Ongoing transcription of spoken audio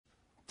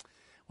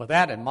With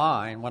that in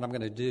mind, what I'm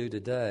going to do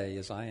today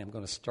is I am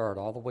going to start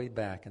all the way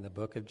back in the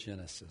book of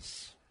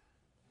Genesis.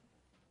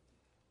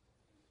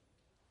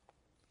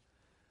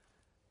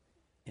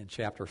 In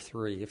chapter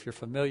 3. If you're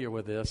familiar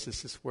with this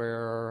is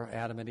where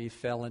Adam and Eve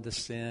fell into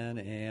sin,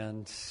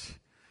 and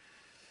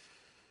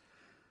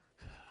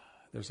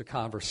there's a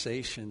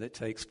conversation that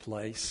takes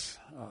place.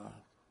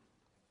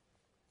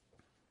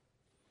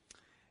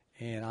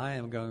 And I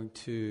am going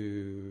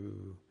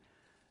to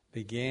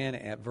begin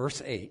at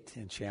verse 8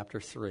 in chapter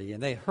 3.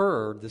 And they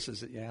heard, this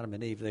is Adam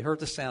and Eve, they heard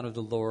the sound of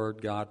the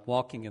Lord God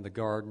walking in the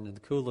garden in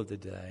the cool of the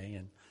day.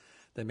 And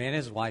the man and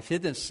his wife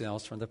hid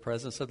themselves from the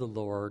presence of the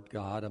Lord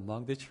God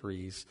among the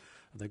trees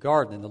of the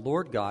garden. And the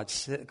Lord God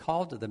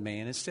called to the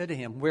man and said to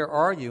him, "Where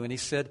are you?" And he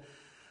said,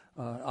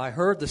 "I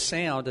heard the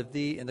sound of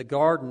thee in the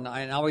garden,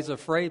 and I was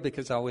afraid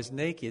because I was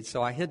naked,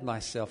 so I hid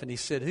myself." And he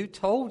said, "Who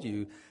told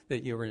you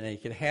that you were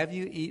naked? Have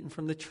you eaten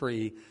from the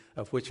tree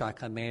of which I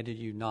commanded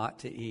you not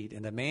to eat?"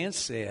 And the man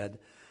said,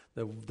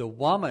 The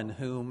woman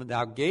whom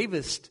thou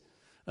gavest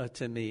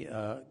to me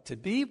to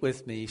be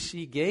with me,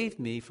 she gave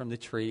me from the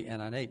tree,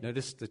 and I ate."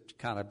 Notice the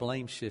kind of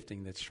blame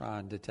shifting that's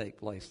trying to take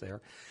place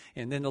there.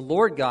 And then the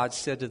Lord God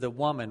said to the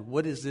woman,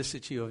 "What is this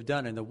that you have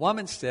done?" And the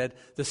woman said,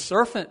 "The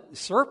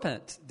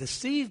serpent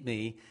deceived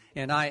me,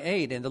 and I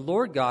ate." And the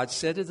Lord God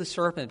said to the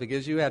serpent,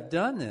 "Because you have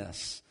done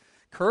this,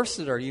 cursed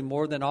are you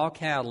more than all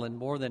cattle and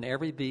more than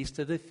every beast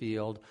of the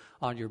field.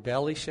 On your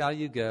belly shall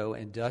you go,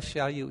 and dust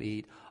shall you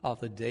eat all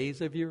the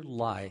days of your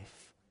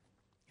life."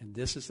 And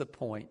this is the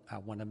point I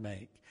want to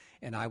make.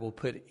 "And I will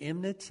put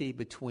enmity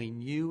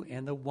between you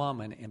and the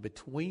woman, and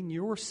between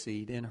your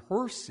seed and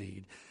her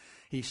seed.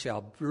 He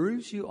shall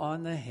bruise you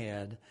on the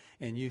head,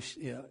 and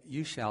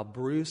you shall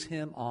bruise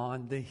him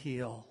on the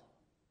heel."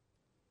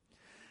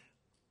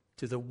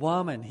 To the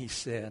woman he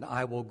said,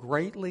 "I will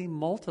greatly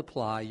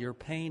multiply your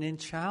pain in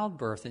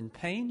childbirth. In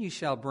pain you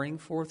shall bring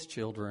forth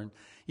children,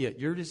 yet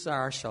your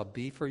desire shall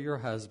be for your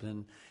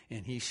husband,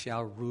 and he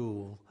shall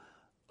rule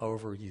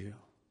over you."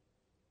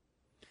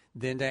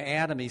 Then to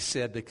Adam he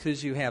said,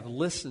 "Because you have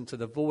listened to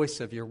the voice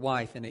of your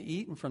wife and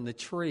eaten from the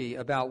tree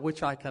about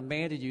which I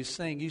commanded you,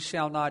 saying, 'You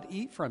shall not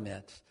eat from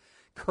it,'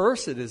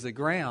 cursed is the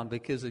ground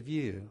because of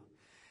you.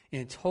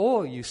 In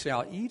toil you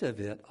shall eat of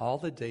it all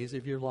the days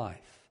of your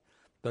life.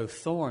 Both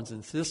thorns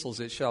and thistles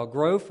it shall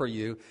grow for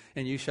you,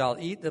 and you shall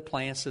eat the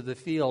plants of the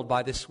field.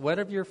 By the sweat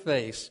of your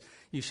face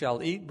you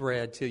shall eat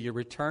bread till you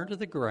return to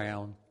the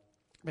ground,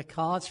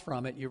 because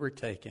from it you were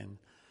taken.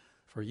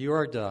 For you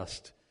are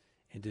dust,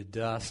 and to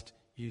dust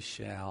you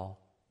shall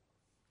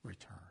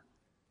return."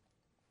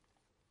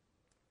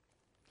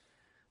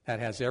 That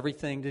has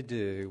everything to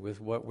do with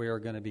what we are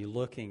going to be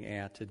looking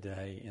at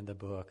today in the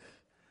book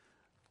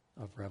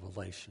of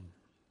Revelation.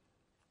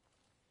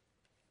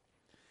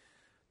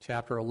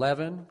 Chapter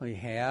 11 we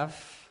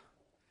have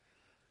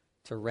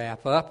to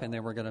wrap up, and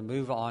then we're going to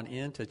move on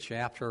into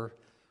chapter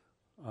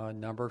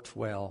number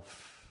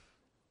 12.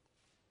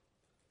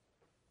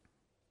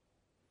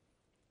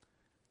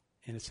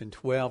 And it's in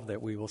 12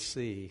 that we will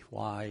see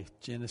why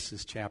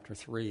Genesis chapter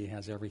 3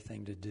 has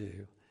everything to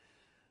do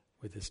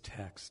with this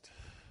text.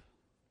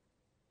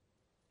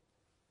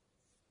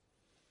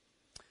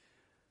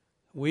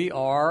 We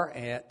are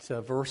at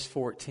verse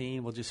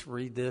 14. We'll just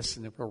read this,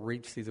 and then we'll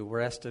read through the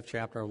rest of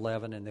chapter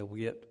 11, and then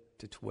we'll get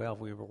to 12.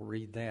 We will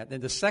read that.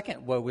 Then the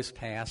second woe is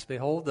past.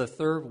 Behold, the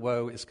third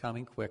woe is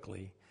coming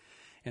quickly.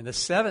 And the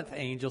seventh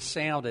angel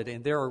sounded,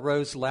 and there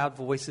arose loud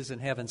voices in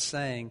heaven,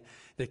 saying,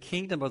 "The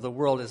kingdom of the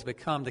world has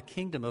become the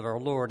kingdom of our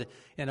Lord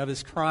and of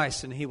his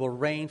Christ, and he will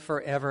reign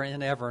forever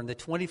and ever." And the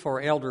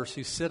 24 elders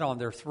who sit on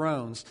their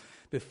thrones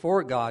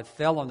before God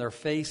fell on their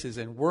faces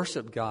and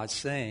worshiped God,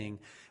 saying,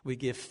 "We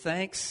give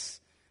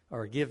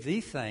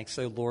thee thanks,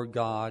 O Lord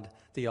God,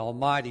 the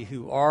Almighty,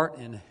 who art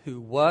and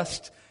who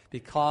wast,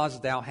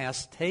 because thou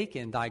hast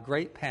taken thy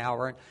great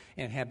power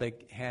and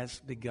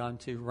hast begun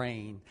to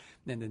reign.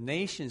 Then the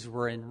nations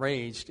were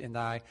enraged, and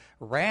thy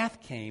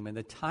wrath came, and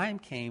the time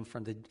came for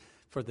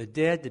the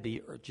dead to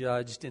be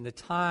judged, and the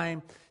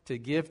time to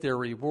give their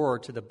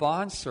reward to the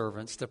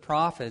bondservants, the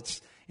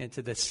prophets, and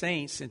to the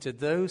saints, and to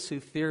those who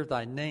fear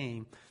thy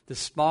name, the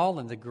small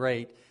and the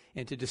great,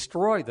 and to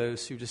destroy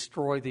those who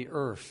destroy the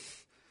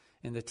earth.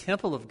 And the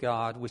temple of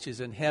God, which is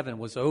in heaven,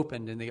 was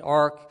opened, and the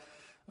ark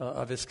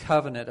of his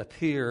covenant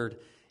appeared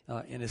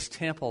in his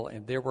temple,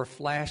 and there were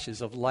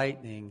flashes of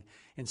lightning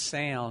and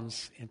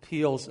sounds and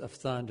peals of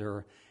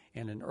thunder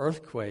and an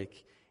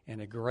earthquake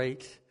and a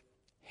great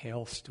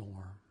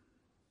hailstorm."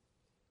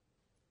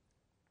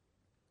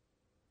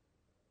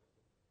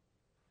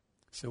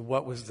 So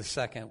what was the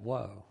second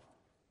woe?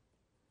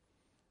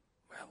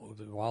 Well,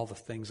 all the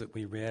things that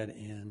we read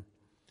in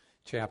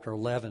chapter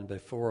 11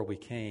 before we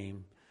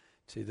came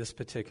to this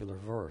particular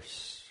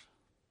verse.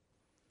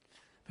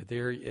 But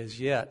there is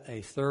yet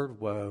a third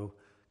woe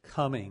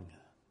coming.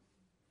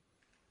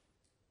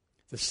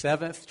 The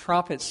seventh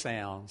trumpet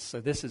sounds.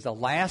 So this is the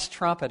last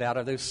trumpet out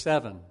of those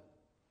seven.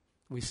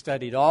 We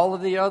studied all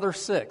of the other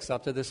six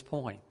up to this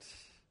point.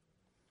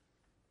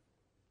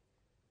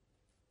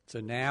 So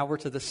now we're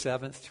to the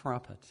seventh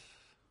trumpet.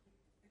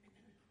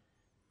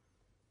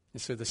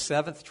 And so the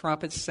seventh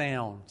trumpet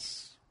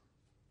sounds.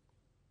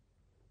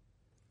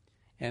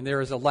 And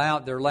there are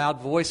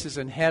loud voices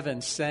in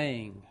heaven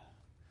saying,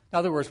 in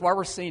other words, what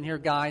we're seeing here,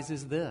 guys,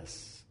 is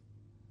this.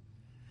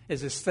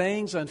 Is as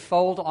things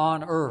unfold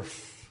on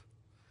earth,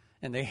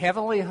 and the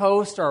heavenly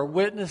hosts are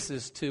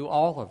witnesses to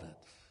all of it,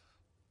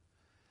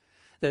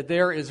 that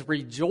there is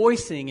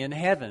rejoicing in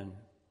heaven,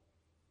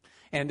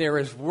 and there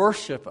is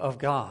worship of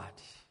God.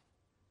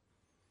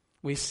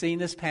 We've seen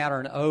this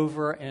pattern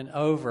over and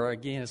over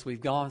again as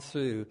we've gone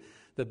through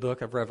the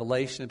book of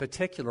Revelation, in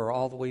particular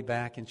all the way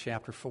back in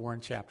chapter 4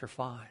 and chapter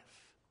 5.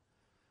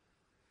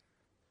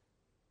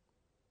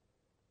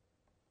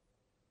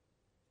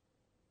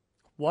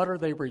 What are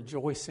they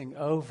rejoicing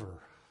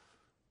over?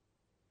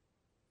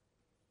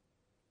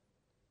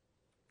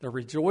 They're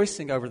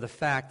rejoicing over the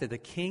fact that the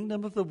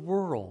kingdom of the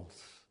world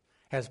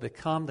has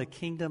become the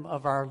kingdom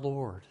of our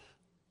Lord.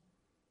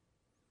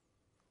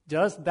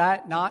 Does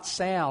that not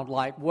sound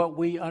like what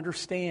we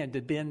understand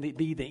to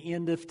be the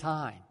end of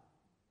time?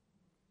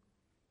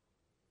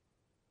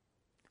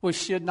 Which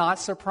should not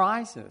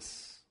surprise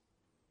us,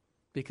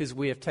 because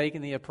we have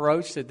taken the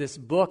approach that this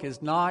book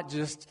is not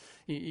just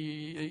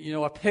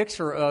a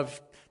picture of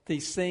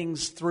these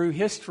things through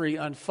history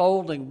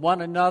unfolding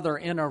one another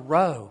in a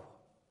row.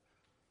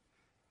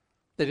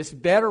 That it's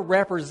better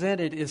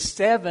represented as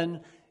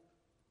 7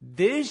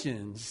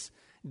 visions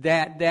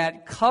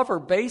that cover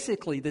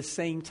basically the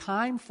same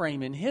time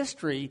frame in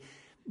history,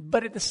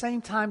 but at the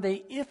same time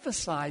they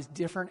emphasize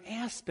different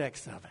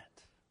aspects of it.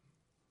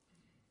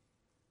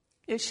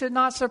 It should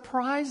not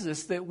surprise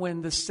us that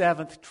when the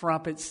 7th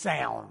trumpet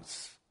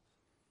sounds,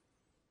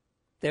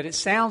 that it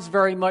sounds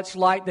very much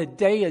like the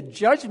day of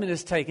judgment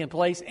has taken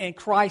place and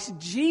Christ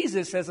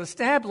Jesus has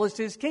established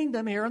his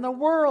kingdom here in the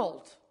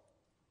world.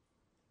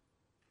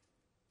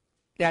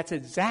 That's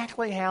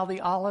exactly how the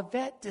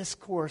Olivet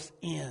Discourse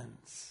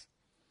ends,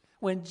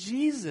 when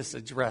Jesus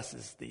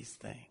addresses these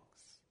things.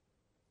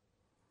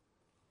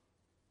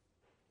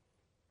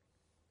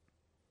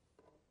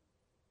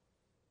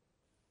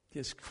 It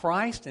is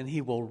Christ, and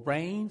he will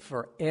reign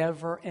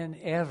forever and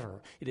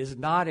ever. It is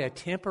not a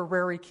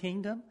temporary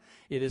kingdom.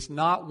 It is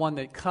not one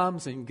that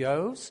comes and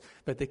goes,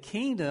 but the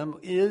kingdom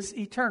is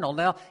eternal.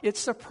 Now, it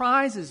still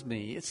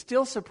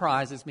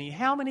surprises me,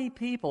 how many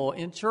people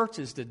in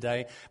churches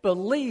today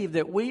believe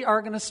that we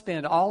are going to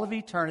spend all of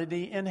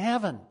eternity in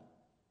heaven.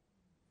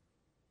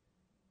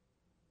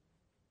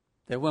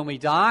 That when we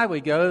die, we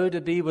go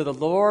to be with the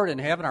Lord in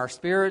heaven, our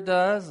spirit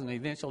does, and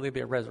eventually there'll be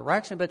a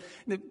resurrection. But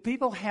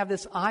people have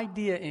this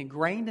idea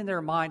ingrained in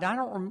their mind. I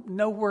don't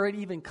know where it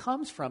even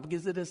comes from,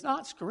 because it is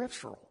not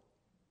scriptural.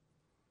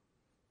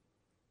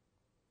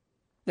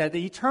 That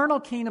the eternal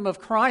kingdom of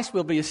Christ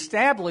will be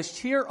established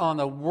here on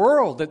the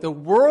world, that the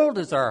world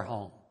is our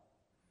home.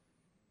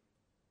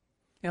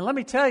 And let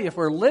me tell you, if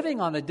we're living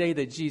on the day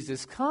that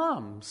Jesus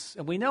comes,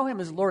 and we know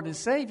him as Lord and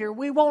Savior,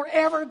 we won't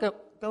ever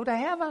go to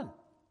heaven.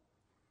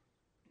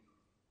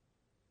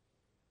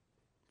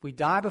 We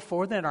die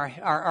before then.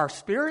 Our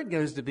spirit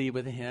goes to be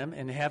with him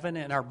in heaven,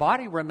 and our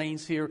body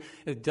remains here,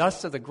 the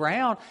dust of the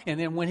ground. And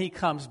then when he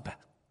comes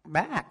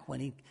back,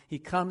 when he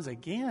comes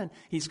again,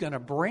 he's going to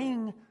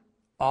bring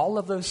all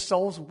of those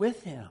souls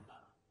with him.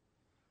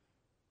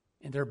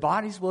 And their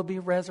bodies will be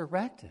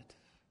resurrected.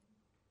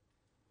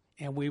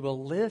 And we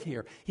will live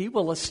here. He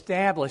will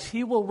establish,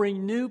 he will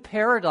renew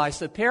paradise.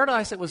 The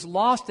paradise that was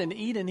lost in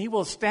Eden, he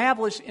will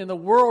establish in the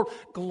world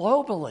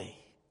globally.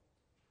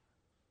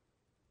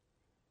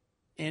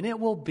 And it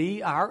will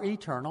be our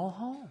eternal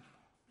home.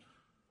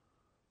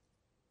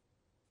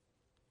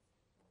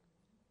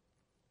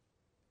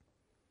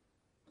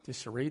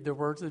 Just to read the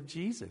words of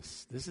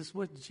Jesus. This is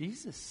what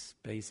Jesus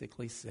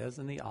basically says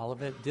in the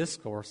Olivet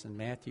Discourse in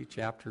Matthew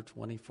chapter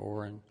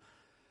 24 and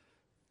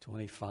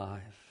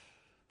 25.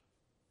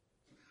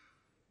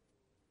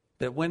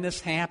 But when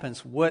this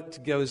happens,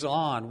 what goes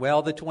on?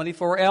 Well, the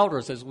 24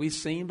 elders, as we've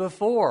seen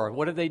before,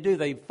 what do?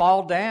 They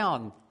fall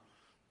down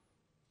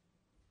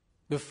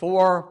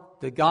before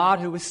the God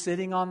who is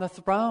sitting on the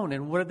throne.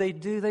 And what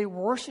do? They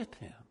worship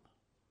him.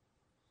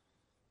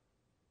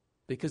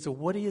 Because of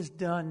what he has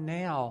done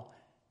now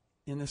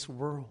in this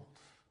world.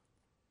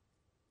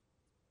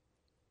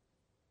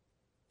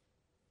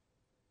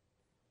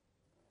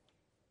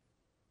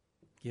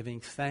 Giving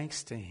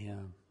thanks to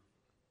him.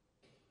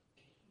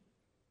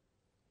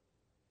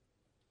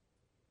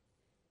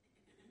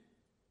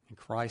 In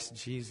Christ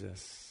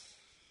Jesus,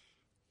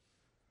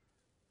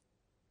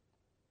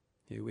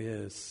 who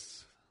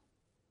is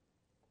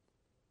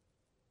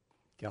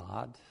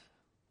God,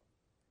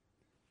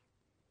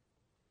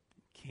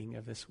 King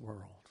of this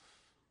world.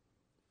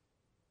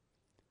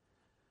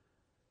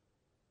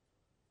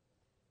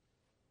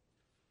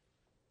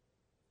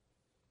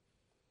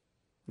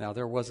 Now,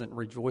 there wasn't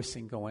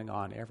rejoicing going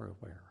on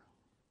everywhere.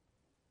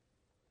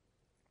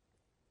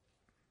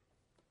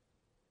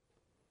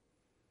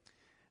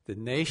 The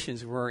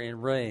nations were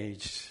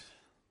enraged.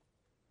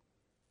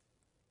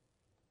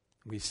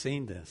 We've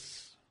seen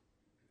this.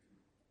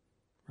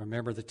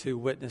 Remember the 2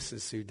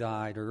 witnesses who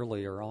died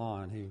earlier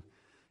on,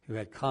 who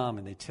had come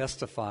and they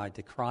testified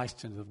to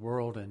Christ into the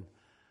world, and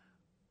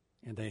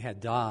they had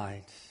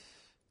died.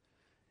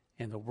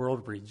 And the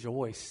world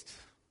rejoiced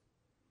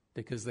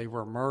because they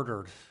were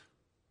murdered.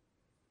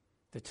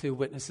 The two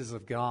witnesses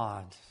of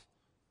God.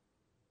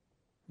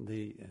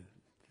 The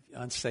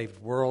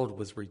unsaved world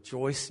was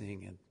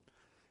rejoicing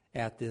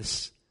at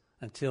this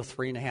until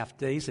 3.5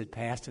 days had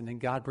passed, and then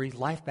God breathed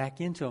life back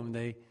into them.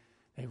 They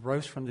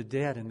rose from the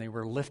dead, and they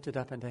were lifted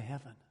up into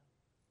heaven.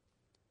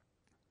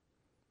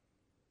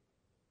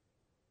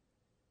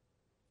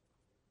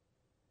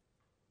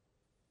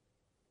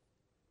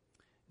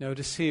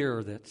 Notice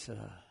here that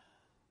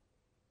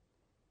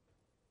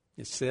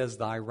it says,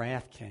 "Thy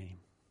wrath came."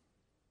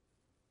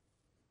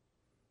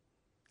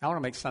 I want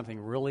to make something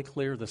really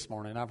clear this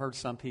morning. I've heard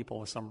some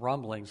people with some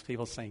rumblings,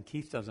 people saying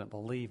Keith doesn't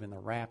believe in the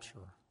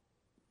rapture.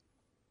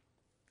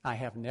 I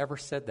have never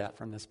said that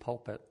from this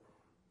pulpit.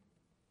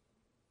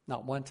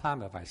 Not one time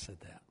have I said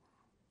that.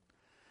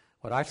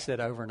 What I've said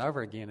over and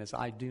over again is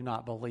I do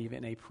not believe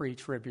in a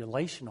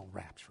pre-tribulational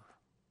rapture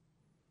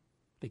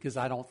because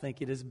I don't think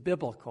it is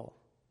biblical.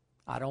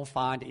 I don't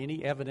find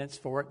any evidence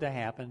for it to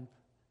happen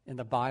in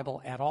the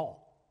Bible at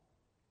all.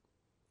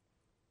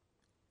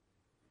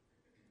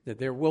 That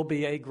there will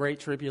be a great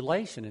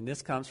tribulation, and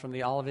this comes from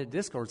the Olivet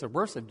Discourse, the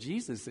words of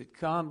Jesus that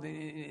come,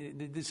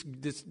 this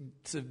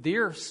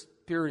severe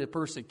period of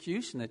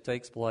persecution that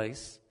takes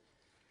place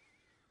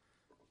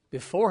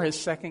before his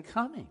second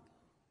coming.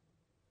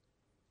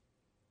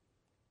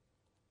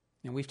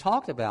 And we've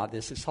talked about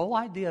this whole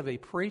idea of a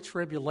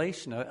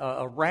pre-tribulation,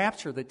 a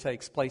rapture that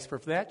takes place. For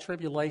that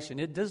tribulation,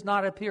 it does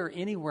not appear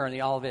anywhere in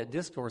the Olivet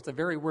Discourse. The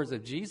very words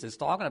of Jesus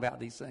talking about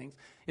these things,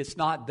 it's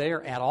not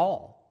there at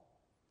all.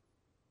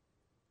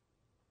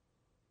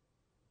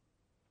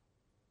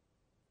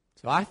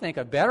 So I think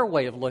a better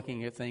way of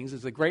looking at things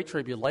is the Great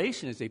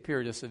Tribulation is a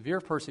period of severe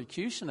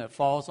persecution that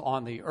falls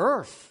on the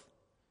earth.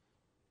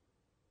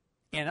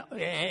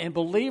 And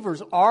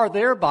believers are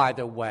there, by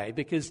the way,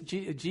 because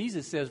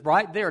Jesus says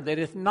right there that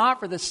if not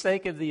for the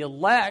sake of the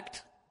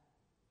elect,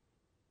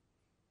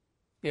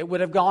 it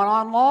would have gone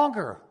on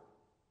longer.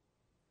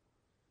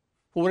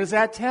 Well, what does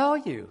that tell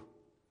you?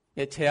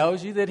 It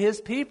tells you that his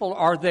people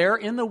are there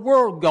in the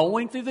world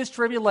going through this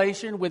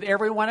tribulation with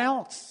everyone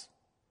else.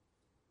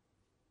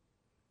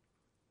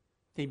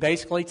 He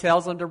basically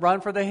tells them to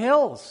run for the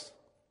hills.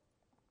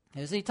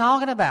 What is he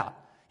talking about?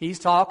 He's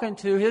talking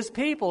to his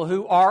people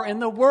who are in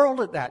the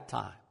world at that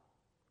time.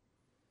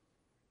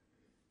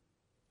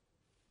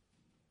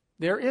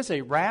 There is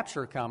a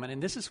rapture coming,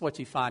 and this is what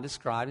you find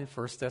described in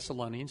 1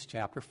 Thessalonians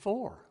chapter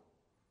 4.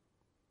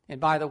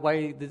 And by the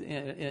way,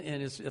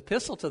 in his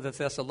epistle to the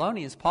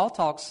Thessalonians, Paul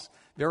talks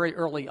very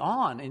early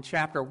on in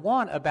chapter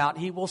 1 about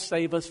he will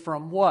save us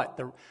from what?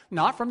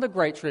 Not from the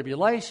great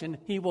tribulation.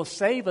 He will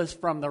save us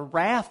from the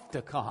wrath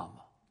to come.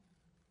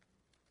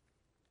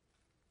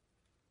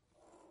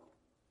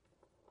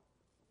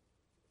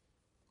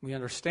 We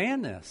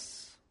understand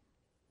this,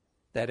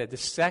 that at the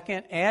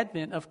second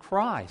advent of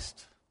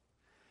Christ,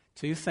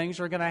 two things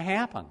are going to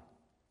happen.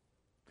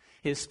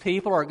 His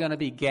people are going to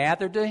be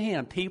gathered to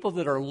him. People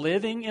that are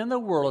living in the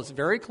world. It's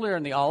very clear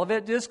in the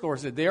Olivet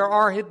Discourse that there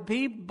are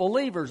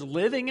believers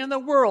living in the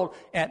world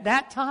at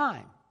that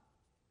time.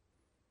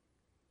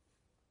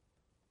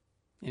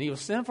 And he will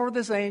send forth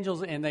his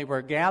angels, and they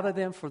will gather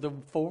them from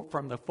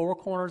the four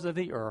corners of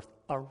the earth,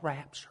 a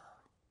rapture.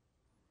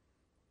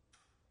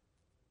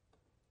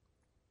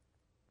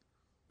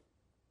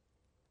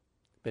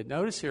 But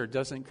notice here, it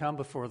doesn't come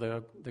before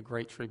the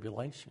Great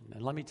Tribulation.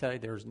 And let me tell you,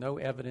 there's no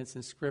evidence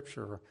in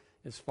Scripture,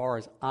 as far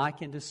as I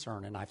can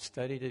discern, and I've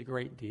studied it a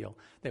great deal,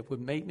 that would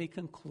make me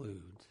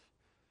conclude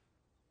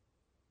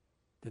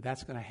that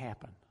that's going to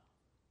happen.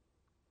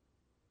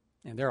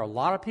 And there are a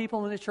lot of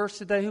people in the church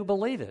today who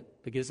believe it,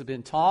 because it's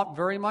been taught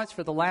very much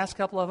for the last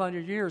couple of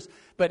hundred years.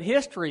 But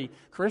history,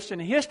 Christian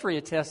history,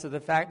 attests to the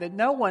fact that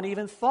no one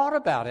even thought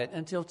about it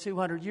until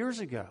 200 years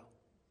ago.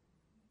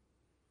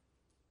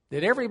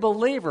 That every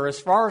believer,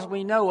 as far as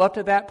we know, up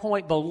to that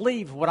point,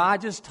 believed what I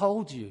just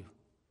told you.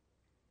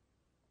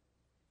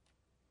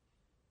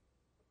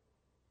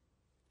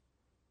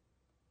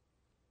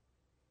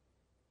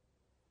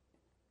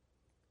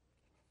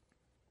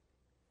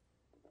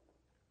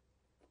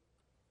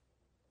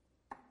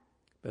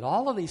 But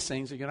all of these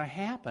things are going to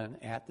happen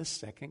at the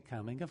second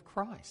coming of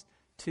Christ.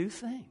 Two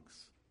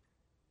things.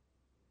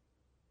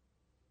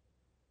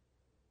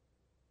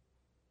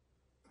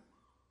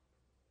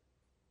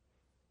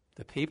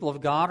 The people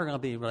of God are going to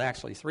be, well,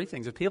 actually three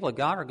things. The people of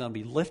God are going to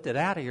be lifted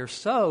out of here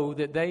so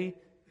that they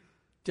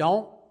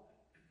don't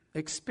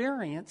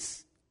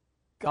experience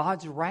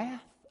God's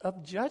wrath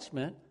of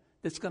judgment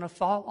that's going to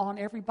fall on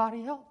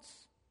everybody else.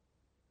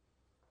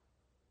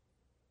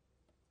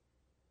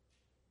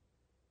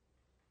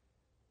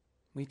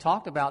 We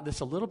talked about this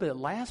a little bit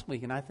last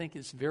week, and I think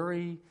it's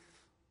very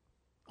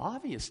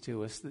obvious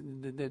to us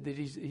that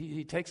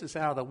he takes us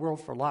out of the world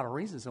for a lot of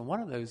reasons, and one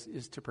of those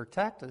is to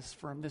protect us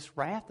from this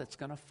wrath that's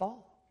going to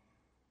fall.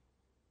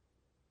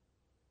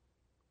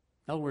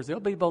 In other words,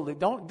 there'll be both.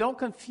 Don't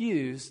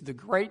confuse the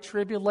great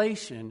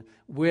tribulation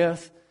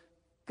with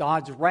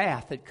God's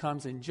wrath that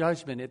comes in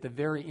judgment at the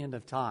very end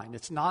of time.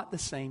 It's not the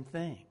same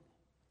thing.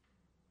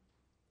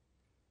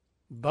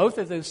 Both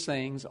of those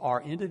things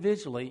are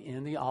individually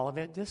in the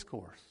Olivet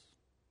Discourse.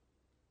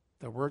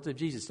 The words of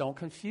Jesus. Don't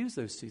confuse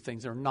those two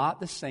things. They're not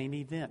the same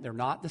event. They're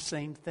not the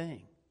same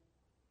thing.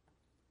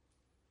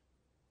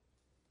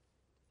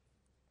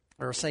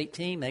 Verse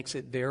 18 makes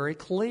it very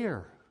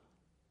clear.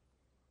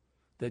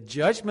 The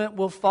judgment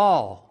will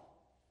fall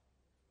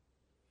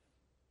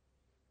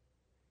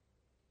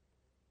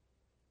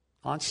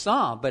on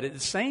some, but at the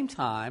same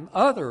time,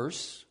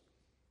 others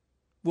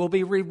will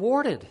be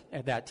rewarded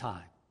at that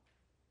time.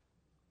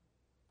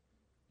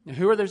 And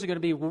who are those who are going to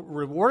be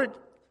rewarded?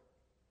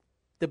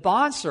 The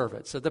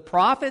bondservants of the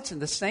prophets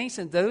and the saints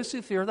and those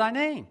who fear thy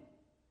name.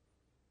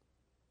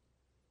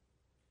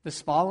 The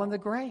small and the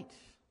great.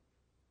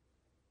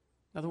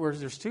 In other words,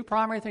 there's two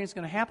primary things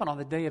going to happen on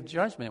the day of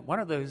judgment. One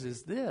of those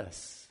is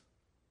this.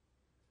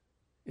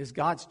 Is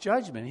God's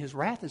judgment. His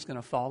wrath is going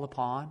to fall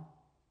upon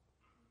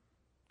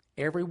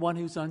everyone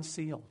who's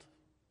unsealed.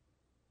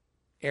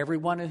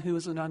 Everyone who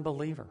is an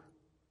unbeliever.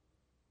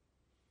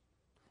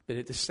 But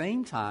at the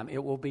same time,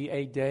 it will be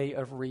a day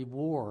of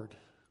reward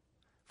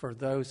for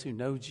those who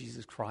know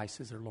Jesus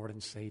Christ as their Lord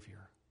and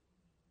Savior.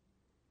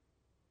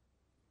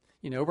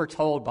 You know, we're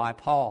told by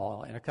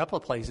Paul in a couple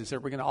of places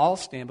that we're going to all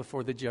stand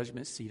before the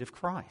judgment seat of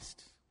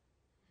Christ.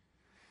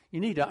 You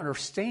need to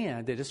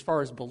understand that as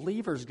far as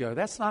believers go,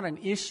 that's not an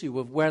issue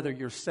of whether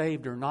you're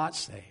saved or not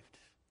saved.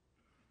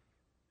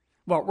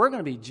 What we're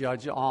going to be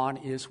judged on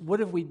is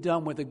what have we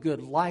done with the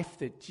good life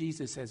that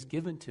Jesus has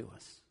given to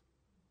us?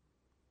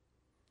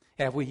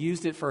 Have we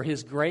used it for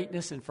His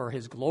greatness and for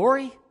His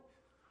glory?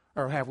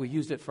 Or have we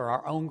used it for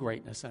our own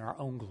greatness and our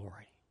own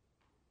glory?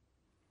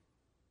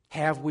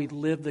 Have we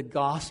lived the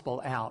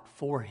gospel out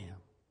for Him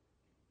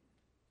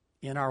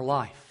in our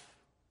life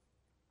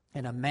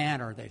in a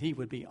manner that He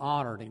would be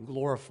honored and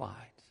glorified?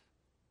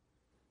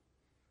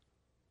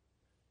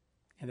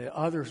 And that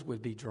others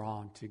would be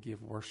drawn to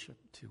give worship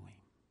to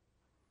Him?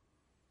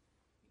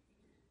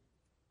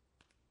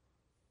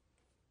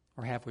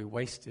 Or have we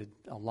wasted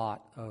a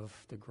lot of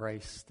the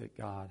grace that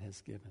God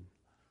has given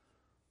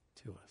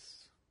to us?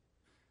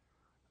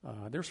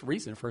 There's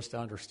reason for us to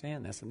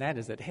understand this, and that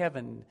is that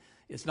heaven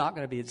is not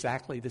going to be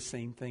exactly the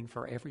same thing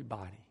for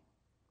everybody.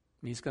 I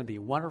mean, it's going to be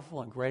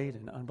wonderful and great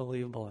and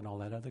unbelievable and all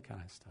that other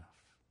kind of stuff.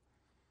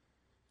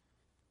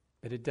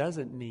 But it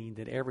doesn't mean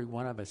that every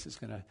one of us is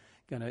going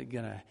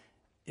to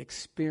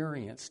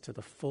experience to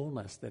the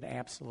fullness that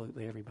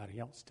absolutely everybody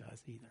else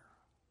does either.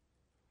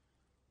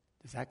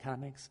 Does that kind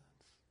of make sense?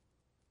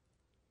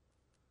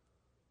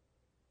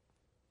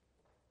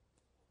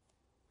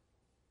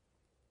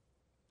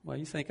 Well,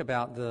 you think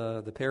about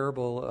the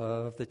parable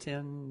of the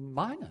 10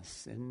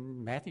 minas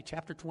in Matthew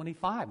chapter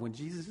 25 when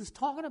Jesus is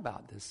talking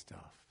about this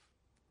stuff.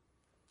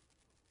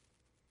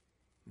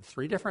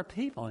 3 different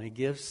people, and He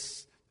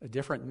gives a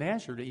different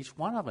measure to each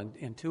one of them,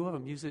 and 2 of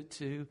them use it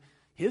to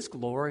His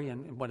glory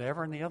and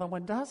whatever, and the other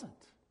one doesn't.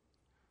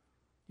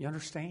 You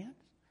understand?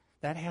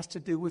 That has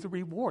to do with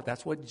reward.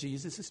 That's what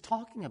Jesus is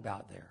talking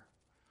about there.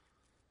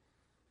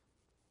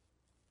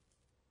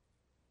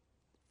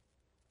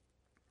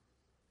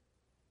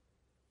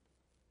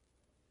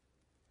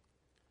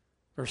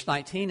 Verse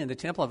 19, and the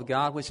temple of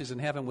God which is in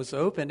heaven was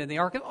opened, and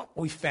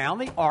we found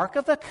the Ark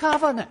of the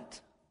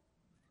Covenant.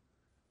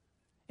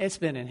 It's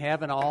been in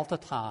heaven all the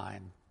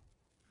time.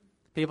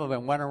 People have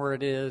been wondering where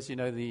it is. You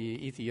know,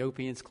 the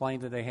Ethiopians claim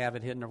that they have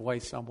it hidden away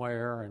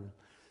somewhere,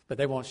 but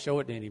they won't show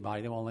it to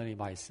anybody. They won't let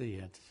anybody see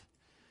it.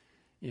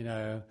 You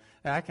know,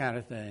 that kind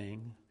of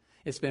thing.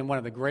 It's been one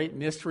of the great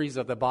mysteries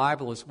of the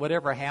Bible is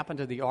whatever happened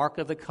to the Ark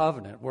of the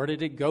Covenant? Where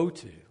did it go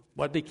to?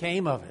 What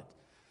became of it?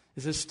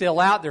 Is it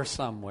still out there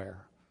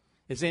somewhere?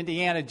 Is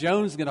Indiana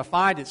Jones going to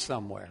find it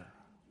somewhere?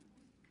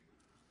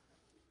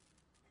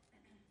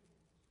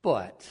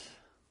 But,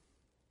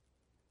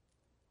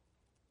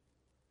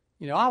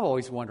 you know, I've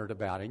always wondered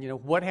about it. You know,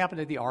 what happened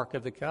to the Ark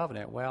of the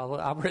Covenant? Well,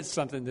 I read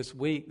something this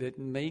week that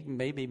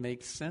maybe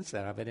makes sense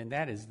out of it, and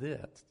that is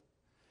this.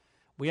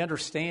 We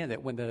understand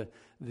that when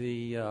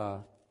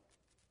the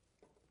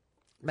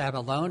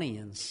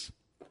Babylonians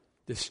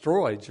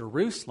destroyed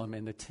Jerusalem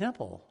and the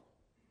temple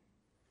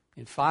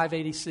in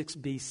 586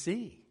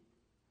 BC,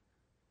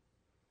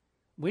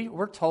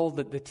 we're told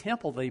that the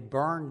temple they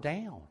burned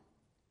down.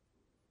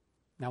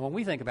 Now, when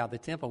we think about the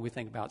temple, we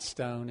think about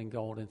stone and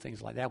gold and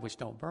things like that, which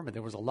don't burn, but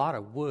there was a lot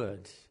of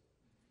wood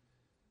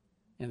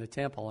in the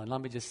temple. And let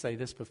me just say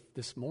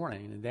this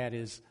morning, and that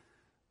is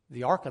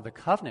the Ark of the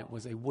Covenant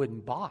was a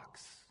wooden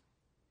box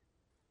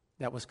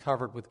that was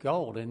covered with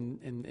gold.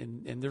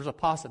 And there's a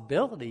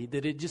possibility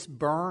that it just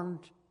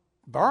burned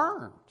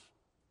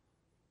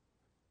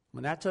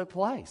when that took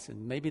place.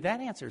 And maybe that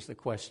answers the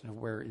question of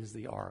where is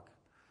the Ark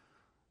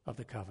of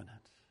the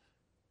Covenant.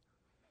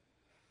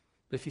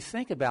 But if you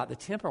think about the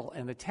temple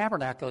and the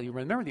tabernacle, you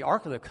remember the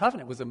Ark of the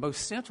Covenant was the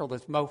most central,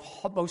 the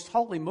most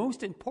holy,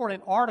 most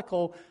important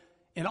article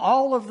in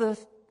all of the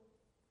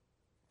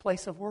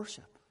place of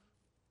worship.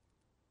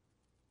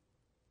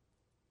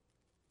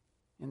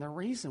 And the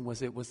reason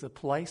was it was the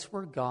place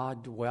where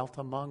God dwelt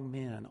among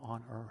men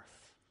on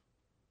earth.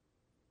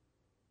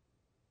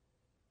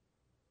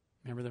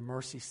 Remember the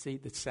mercy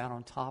seat that sat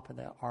on top of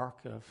that ark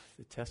of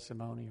the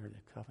testimony or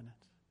the covenant?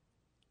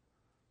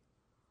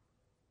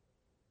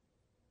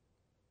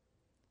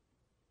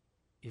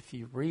 If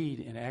you read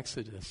in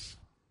Exodus,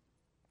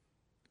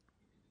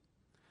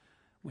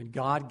 when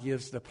God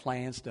gives the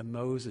plans to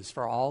Moses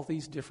for all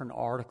these different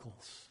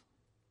articles,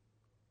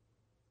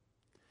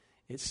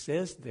 it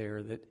says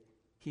there that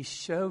he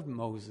showed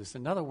Moses.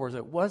 In other words,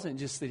 it wasn't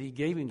just that he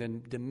gave him the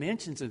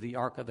dimensions of the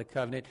Ark of the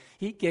Covenant.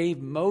 He gave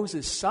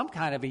Moses some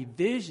kind of a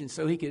vision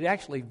so he could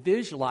actually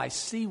visualize,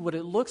 see what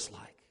it looks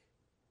like.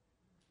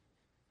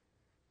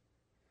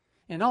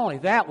 And not only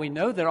that, we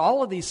know that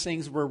all of these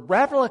things were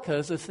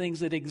replicas of things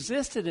that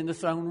existed in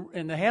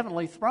the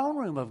heavenly throne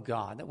room of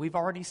God that we've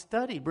already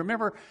studied.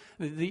 Remember,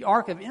 the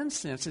Ark of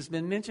Incense has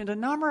been mentioned a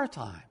number of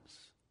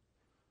times.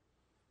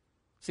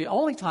 It's the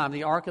only time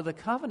the Ark of the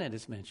Covenant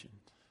is mentioned.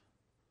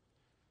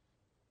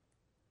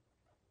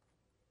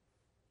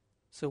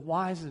 So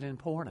why is it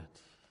important?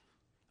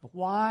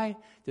 Why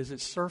does it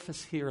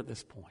surface here at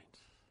this point?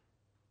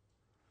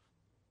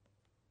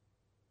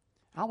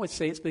 I would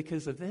say it's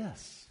because of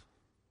this.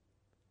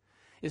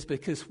 It's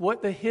because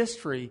what the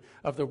history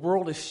of the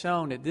world has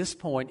shown at this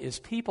point is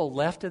people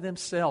left to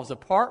themselves,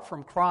 apart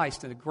from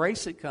Christ and the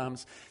grace that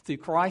comes through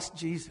Christ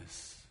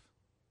Jesus.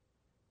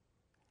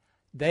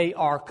 They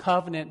are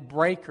covenant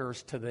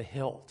breakers to the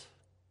hilt.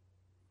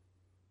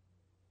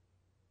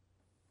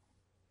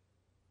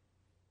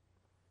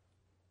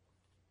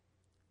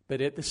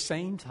 But at the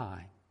same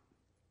time,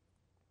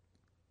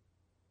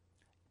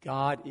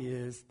 God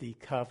is the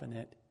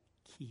covenant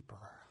keeper.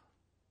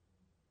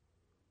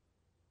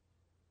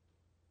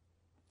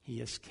 He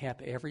has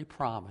kept every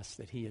promise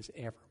that He has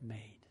ever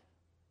made.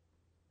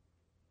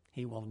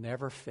 He will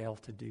never fail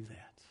to do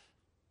that.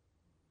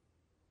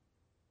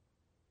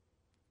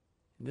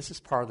 And this is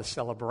part of the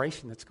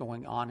celebration that's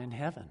going on in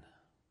heaven.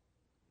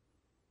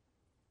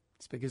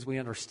 It's because we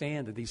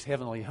understand that these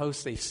heavenly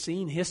hosts, they've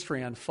seen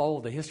history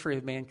unfold, the history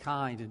of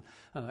mankind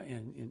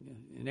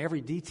in every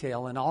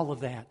detail and all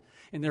of that.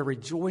 And they're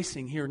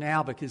rejoicing here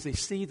now because they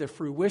see the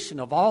fruition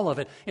of all of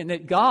it. And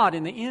that God,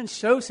 in the end,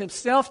 shows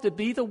Himself to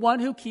be the one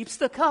who keeps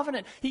the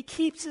covenant. He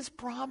keeps His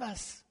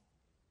promise.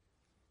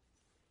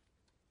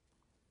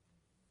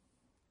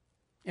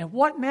 And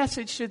what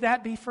message should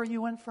that be for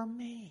you and for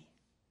me?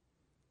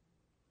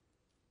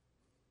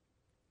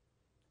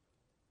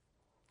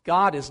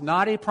 God is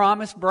not a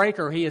promise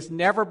breaker. He has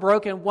never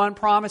broken one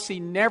promise. He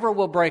never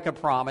will break a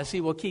promise.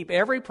 He will keep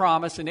every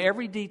promise and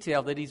every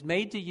detail that He's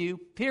made to you,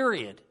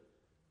 period.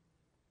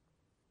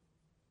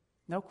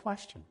 No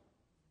question.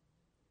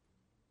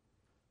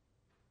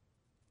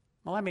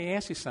 Well, let me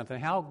ask you something.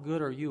 How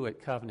good are you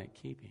at covenant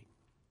keeping?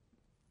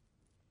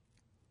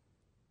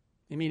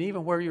 I mean,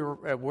 even where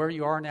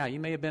you are now,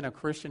 you may have been a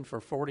Christian for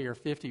 40 or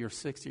 50 or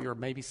 60 or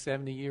maybe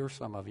 70 years,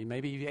 some of you,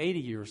 maybe 80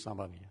 years, some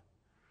of you.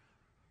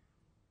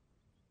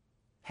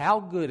 How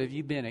good have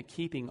you been at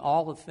keeping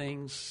all the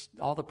things,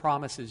 all the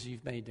promises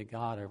you've made to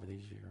God over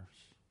these years?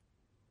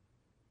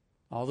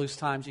 All those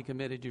times you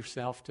committed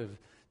yourself to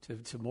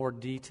more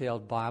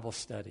detailed Bible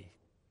study.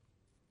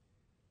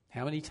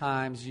 How many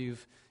times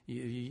you've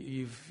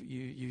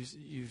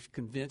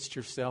convinced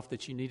yourself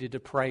that you needed to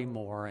pray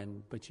more,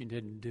 but you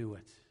didn't do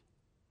it?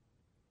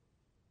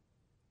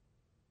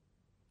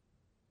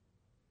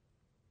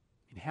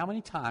 And how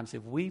many times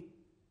have we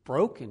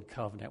broken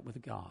covenant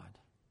with God?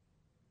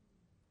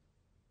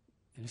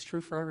 And it's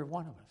true for every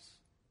one of us.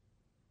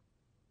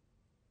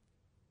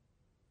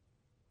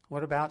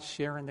 What about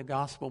sharing the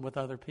gospel with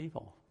other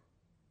people?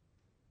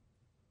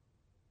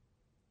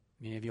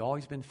 I mean, have you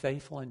always been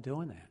faithful in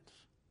doing that?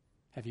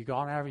 Have you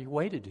gone out of your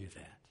way to do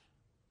that?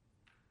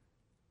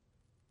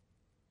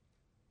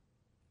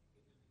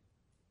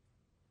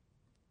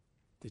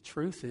 The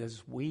truth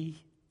is,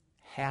 we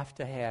have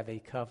to have a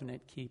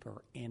covenant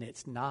keeper, and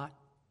it's not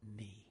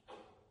me,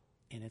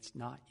 and it's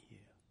not you.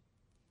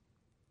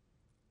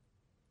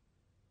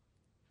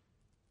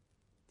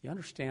 You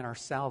understand, our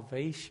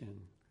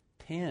salvation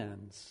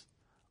depends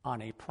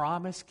on a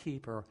promise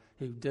keeper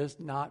who does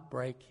not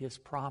break His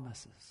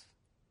promises.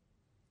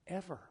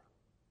 Ever.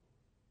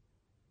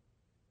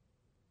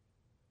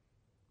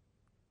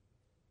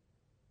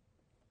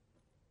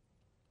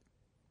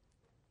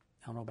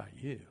 I don't know about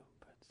you,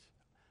 but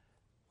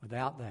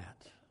without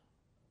that,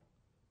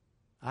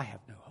 I have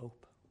no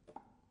hope.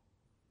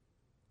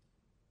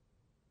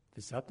 If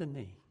it's up to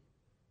me,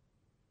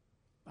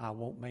 I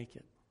won't make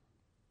it.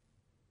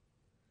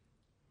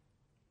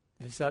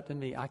 If it's up to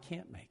me, I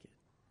can't make it.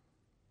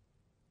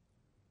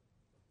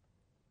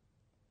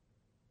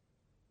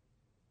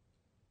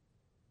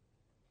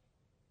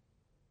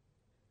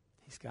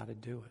 He's got to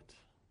do it.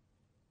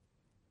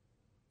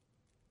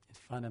 It's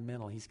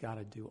fundamental. He's got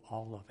to do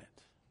all of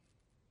it.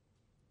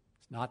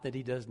 It's not that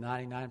He does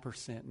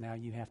 99%, now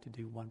you have to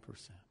do 1%.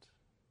 If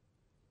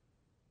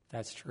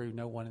that's true,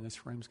 no one in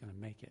this room is going to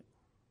make it.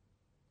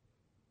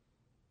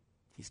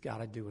 He's got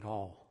to do it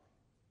all.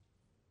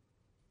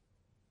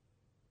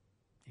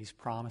 He's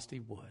promised He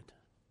would.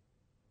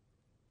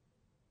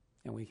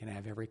 And we can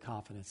have every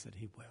confidence that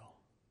He will.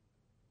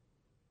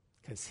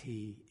 Because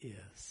He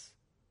is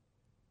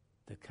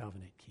the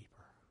covenant keeper.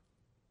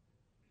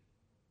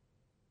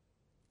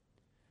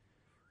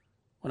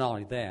 Well, not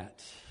only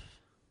that,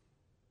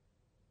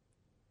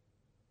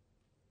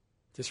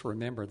 just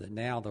remember that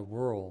now the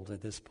world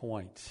at this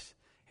point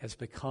has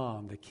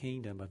become the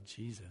kingdom of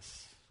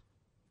Jesus.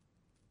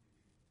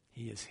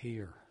 He is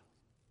here.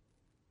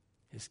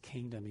 His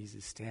kingdom He's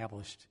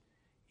established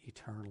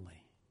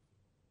eternally.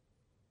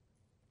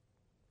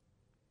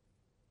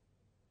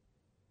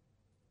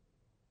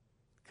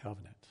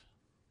 Covenant.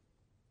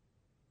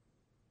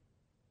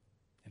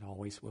 It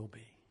always will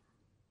be.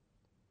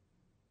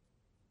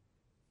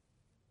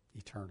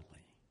 Eternally.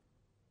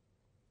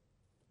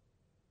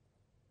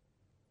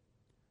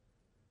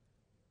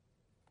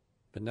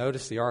 But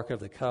notice the Ark of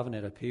the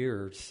Covenant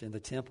appears in the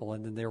temple,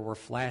 and then there were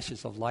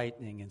flashes of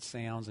lightning and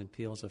sounds and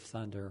peals of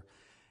thunder,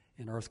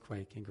 an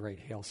earthquake and great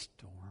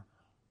hailstorm.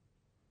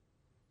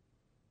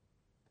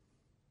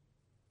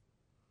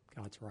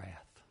 God's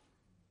wrath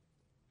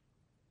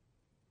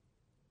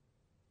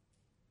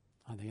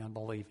on the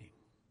unbelieving.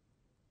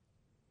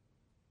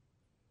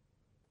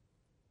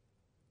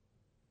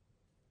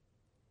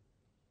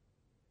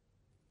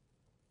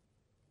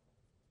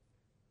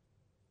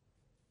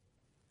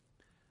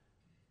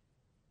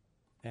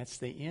 That's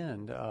the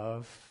end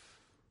of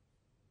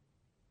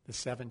the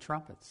 7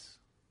 trumpets.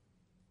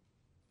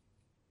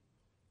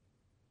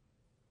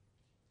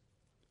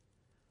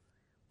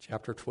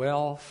 Chapter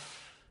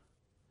 12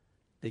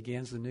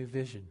 begins a new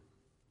vision.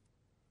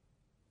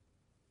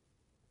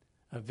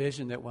 A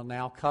vision that will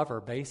now cover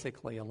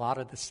basically a lot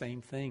of the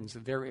same things.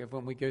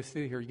 When we go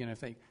through here, you're going to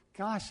think,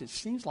 gosh, it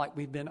seems like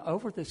we've been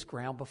over this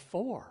ground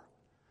before.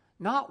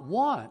 Not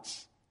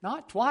once,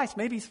 not twice,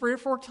 maybe 3 or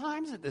 4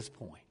 times at this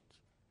point.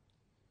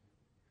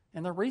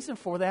 And the reason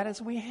for that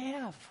is we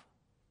have.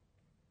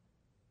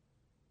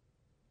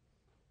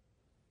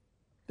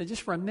 But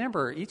just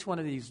remember, each one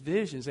of these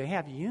visions, they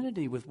have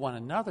unity with one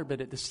another,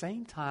 but at the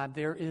same time,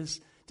 there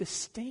is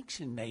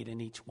distinction made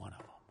in each one of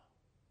them.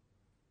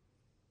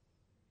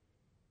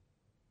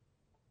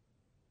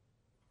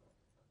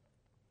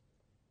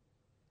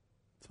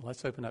 So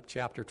let's open up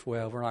chapter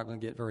 12. We're not going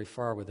to get very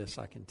far with this,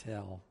 I can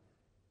tell.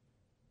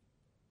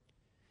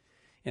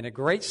 And a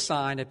great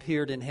sign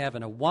appeared in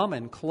heaven, a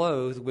woman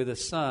clothed with a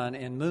sun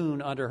and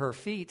moon under her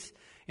feet,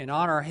 and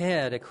on her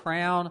head a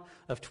crown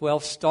of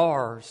 12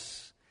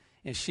 stars.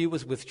 And she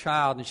was with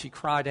child, and she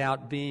cried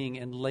out, being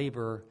in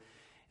labor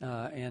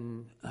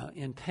and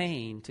in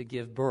pain to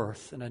give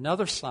birth. And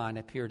another sign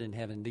appeared in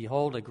heaven.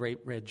 Behold, a great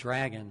red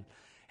dragon,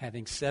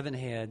 having 7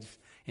 heads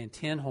and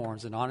 10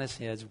 horns, and on his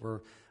heads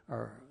were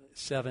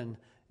 7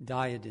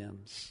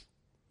 diadems.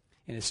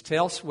 And his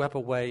tail swept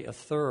away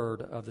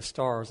 1/3 of the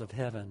stars of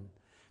heaven.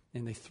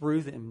 And they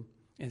threw them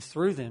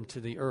to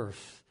the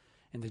earth.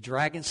 And the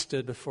dragon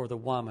stood before the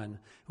woman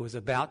who was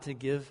about to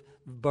give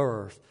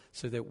birth,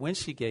 so that when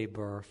she gave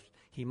birth,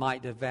 he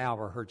might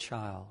devour her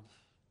child.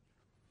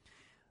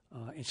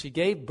 And she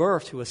gave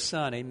birth to a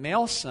son, a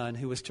male son,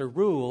 who was to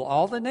rule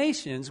all the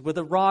nations with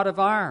a rod of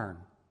iron.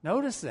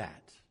 Notice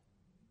that.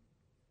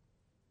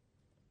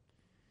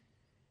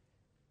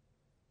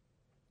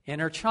 And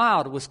her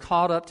child was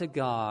caught up to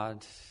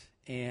God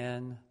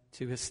and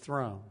to His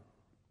throne.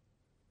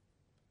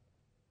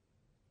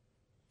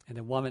 And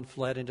the woman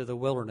fled into the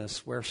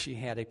wilderness, where she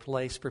had a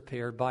place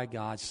prepared by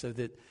God, so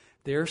that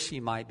there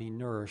she might be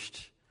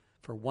nourished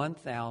for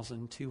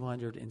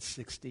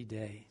 1,260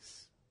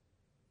 days.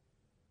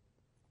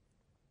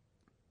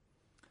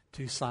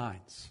 2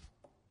 signs.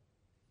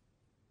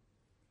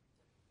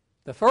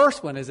 The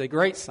first one is a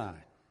great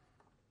sign.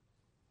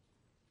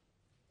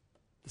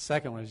 The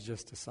second one is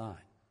just a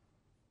sign.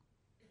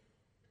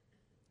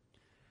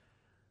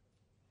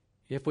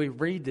 If you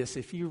read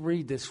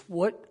this,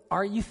 what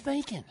are you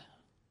thinking?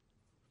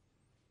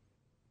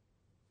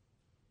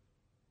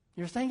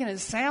 You're thinking it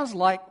sounds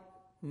like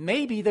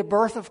maybe the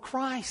birth of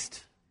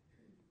Christ.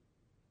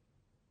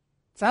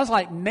 It sounds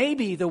like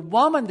maybe the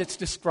woman that's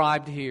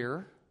described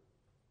here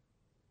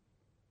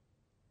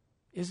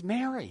is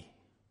Mary.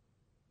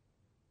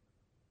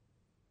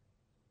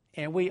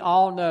 And we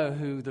all know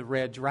who the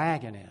red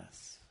dragon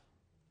is.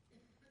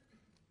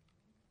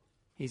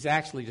 He's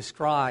actually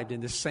described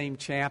in the same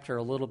chapter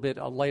a little bit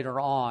later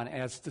on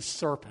as the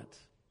serpent.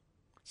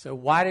 So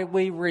why did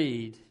we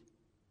read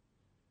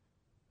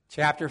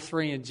chapter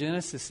 3 in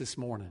Genesis this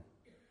morning?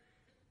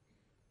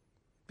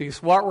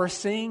 Because what we're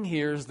seeing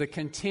here is the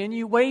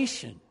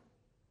continuation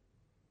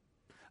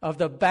of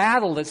the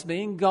battle that's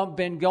been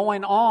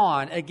going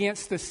on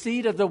against the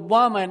seed of the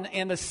woman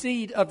and the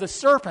seed of the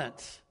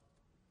serpent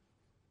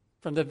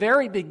from the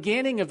very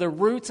beginning of the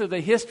roots of the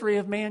history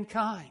of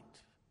mankind.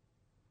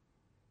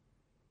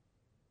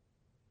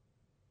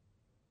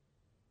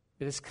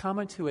 It is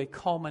coming to a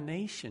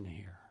culmination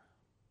here.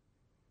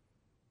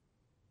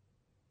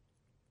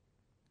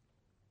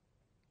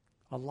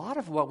 A lot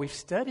of what we've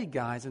studied,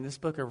 guys, in this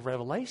book of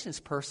Revelation is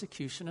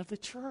persecution of the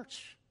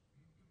church.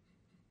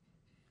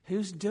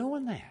 Who's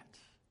doing that?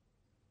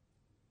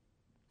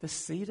 The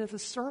seed of the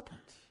serpent.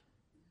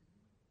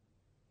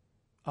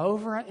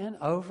 Over and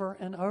over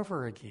and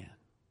over again.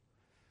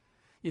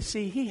 You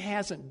see, he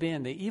hasn't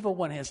been, the evil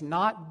one has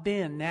not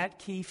been that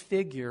key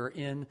figure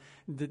in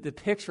the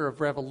picture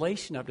of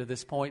Revelation up to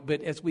this point,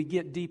 but as we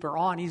get deeper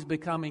on, he's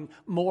becoming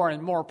more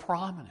and more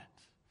prominent.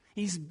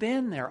 He's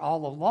been there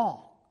all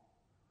along.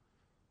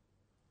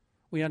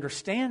 We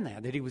understand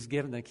that he was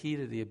given the key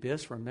to the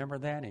abyss. Remember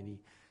that? And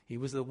he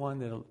was the one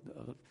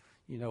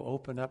that,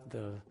 opened up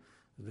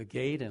the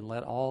gate and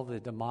let all the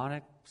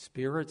demonic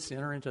spirits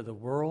enter into the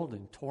world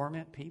and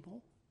torment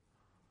people.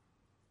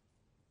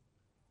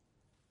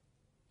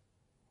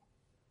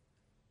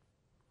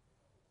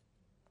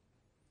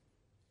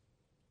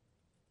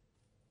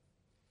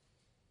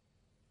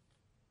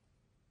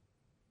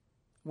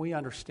 We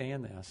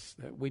understand this,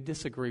 that we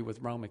disagree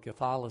with Roman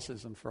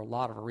Catholicism for a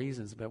lot of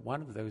reasons, but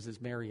one of those is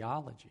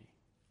Mariology.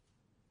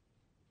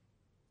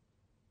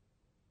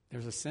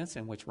 There's a sense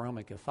in which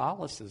Roman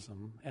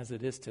Catholicism, as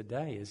it is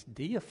today, is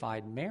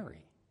deified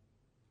Mary.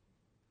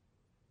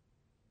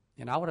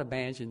 And I would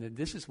imagine that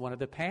this is one of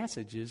the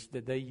passages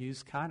that they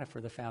use kind of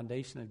for the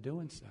foundation of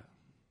doing so.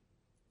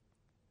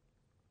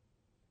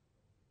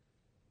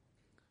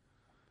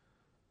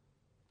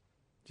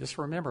 Just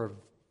remember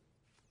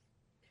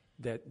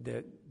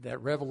that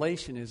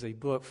Revelation is a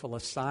book full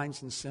of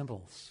signs and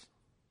symbols,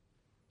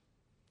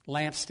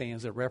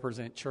 lampstands that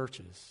represent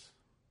churches,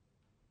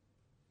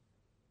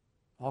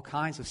 all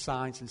kinds of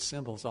signs and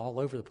symbols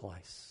all over the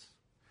place.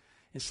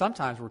 And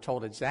sometimes we're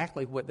told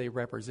exactly what they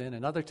represent,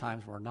 and other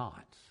times we're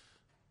not.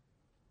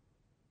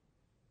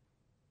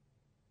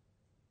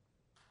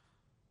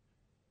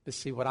 But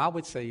see, what I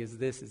would say is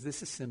this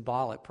is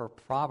symbolic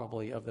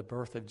probably of the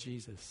birth of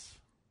Jesus.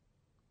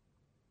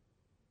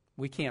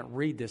 We can't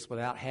read this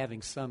without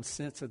having some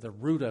sense of the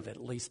root of it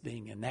at least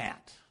being in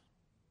that.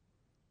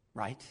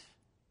 Right?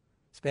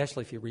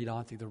 Especially if you read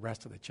on through the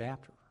rest of the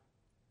chapter.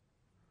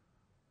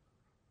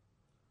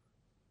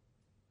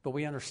 But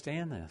we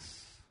understand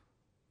this.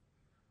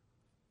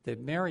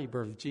 That Mary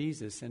birthed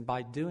Jesus, and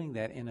by doing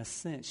that, in a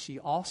sense, she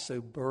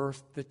also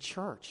birthed the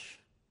church.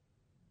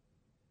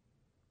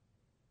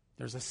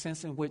 There's a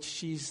sense in which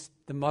she's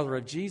the mother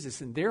of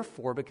Jesus, and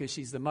therefore, because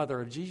she's the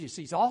mother of Jesus,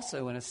 she's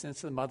also, in a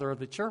sense, the mother of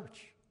the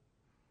church.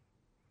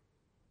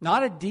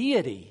 Not a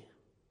deity,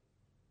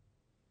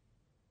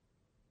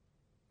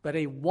 but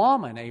a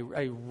woman,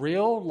 a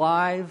real,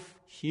 live,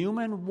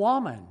 human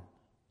woman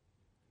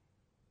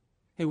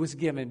who was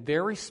given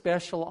very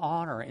special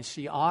honor, and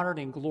she honored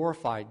and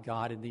glorified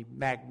God in the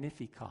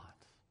Magnificat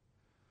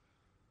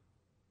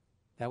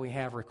that we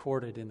have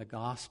recorded in the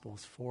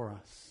Gospels for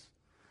us,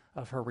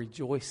 of her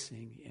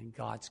rejoicing in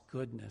God's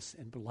goodness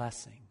and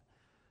blessing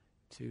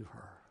to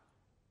her.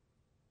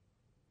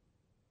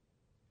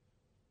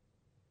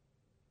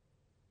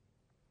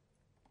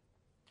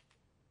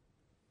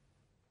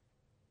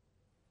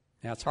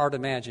 Now, it's hard to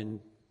imagine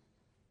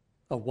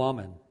a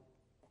woman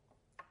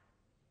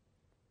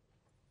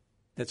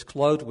that's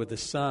clothed with the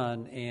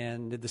sun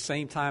and at the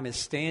same time is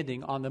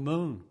standing on the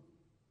moon.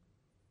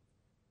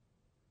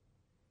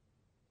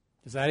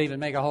 Does that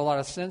even make a whole lot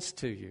of sense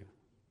to you?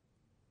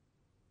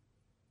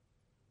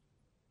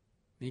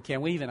 I mean, can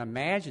we even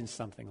imagine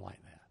something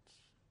like that?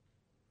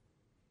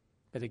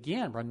 But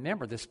again,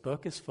 remember, this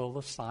book is full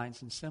of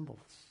signs and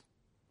symbols.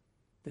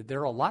 That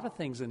there are a lot of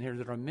things in here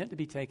that are meant to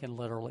be taken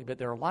literally, but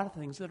there are a lot of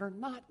things that are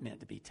not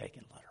meant to be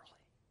taken literally.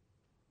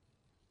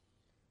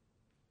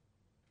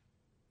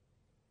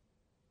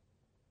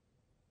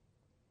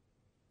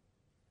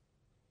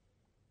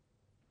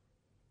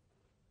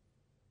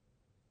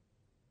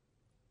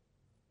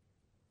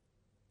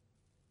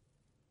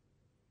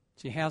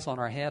 She has on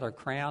her head a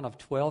crown of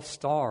 12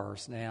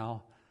 stars.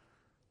 Now,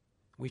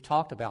 we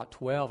talked about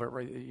 12.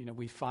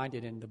 We find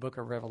it in the book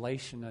of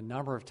Revelation a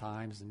number of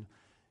times, and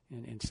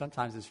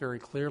sometimes it's very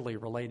clearly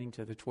relating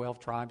to the 12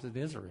 tribes of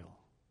Israel.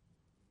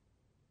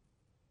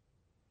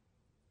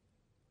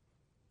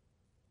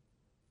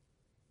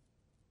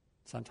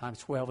 Sometimes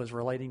 12 is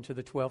relating to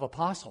the 12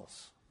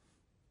 apostles.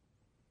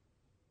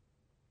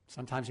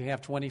 Sometimes you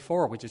have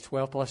 24, which is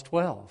 12 plus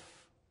 12.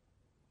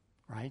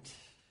 Right?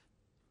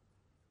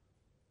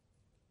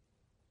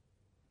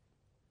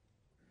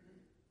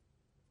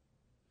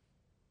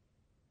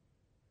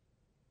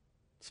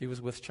 She was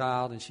with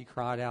child, and she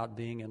cried out,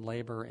 being in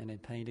labor and in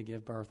pain to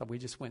give birth. We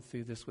just went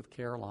through this with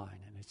Caroline,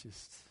 and it's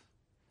just...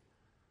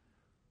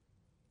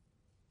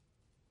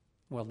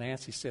 Well,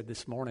 Nancy said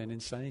this morning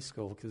in Sunday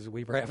school, because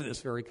we were having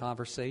this very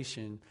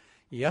conversation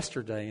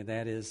yesterday, and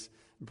that is,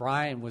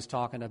 Brian was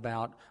talking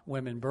about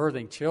women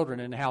birthing children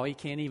and how he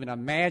can't even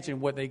imagine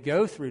what they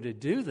go through to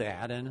do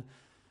that. And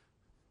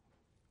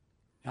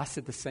I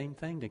said the same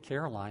thing to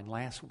Caroline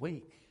last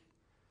week.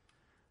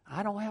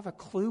 I don't have a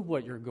clue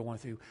what you're going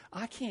through.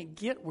 I can't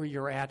get where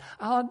you're at.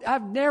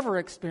 I've never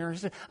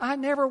experienced it. I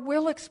never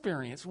will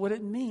experience what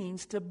it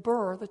means to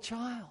birth a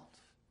child.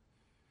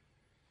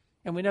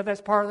 And we know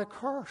that's part of the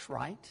curse,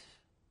 right?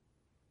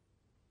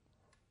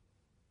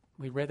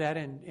 We read that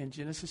in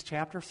Genesis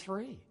chapter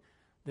 3,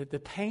 that the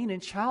pain in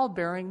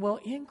childbearing will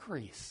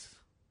increase.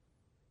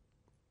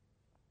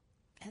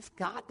 It's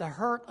got to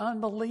hurt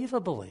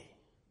unbelievably.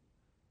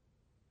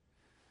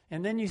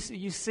 And then you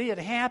see it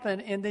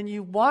happen, and then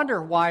you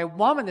wonder why a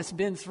woman that's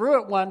been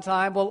through it one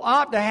time will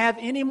opt to have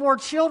any more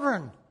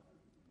children.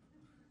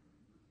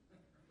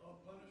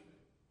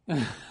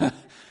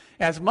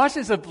 As much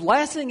as a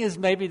blessing as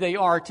maybe they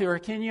are to her,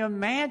 can you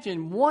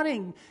imagine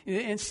wanting,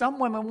 and some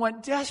women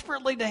want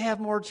desperately to have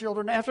more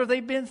children after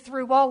they've been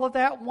through all of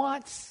that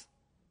once?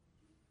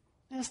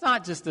 It's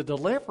not just the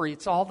delivery,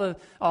 it's all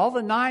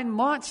the 9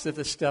 months of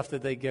the stuff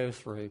that they go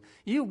through.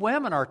 You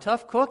women are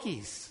tough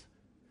cookies.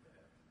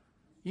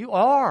 You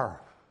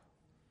are.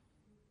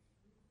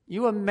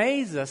 You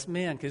amaze us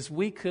men, because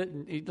we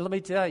couldn't, let me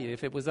tell you,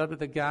 if it was up to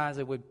the guys,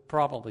 it would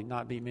probably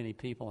not be many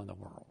people in the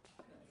world.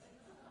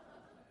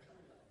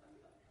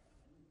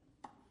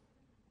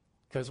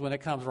 Because when it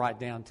comes right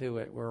down to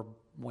it, we're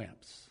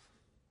wimps.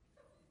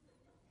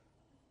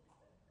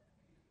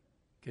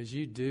 Because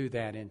you do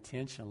that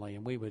intentionally,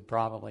 and we would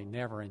probably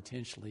never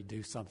intentionally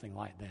do something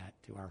like that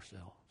to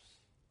ourselves.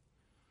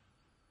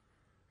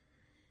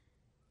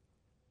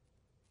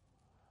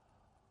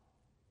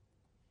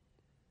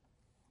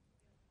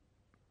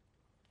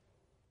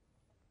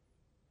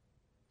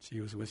 She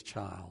was with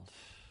child.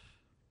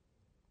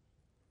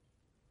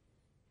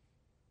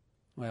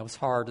 Well, it was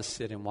hard to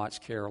sit and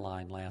watch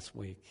Caroline last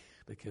week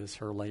because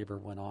her labor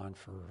went on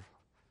for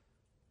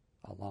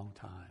a long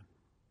time.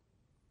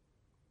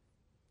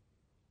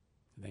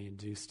 They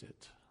induced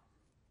it.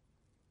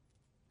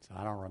 So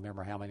I don't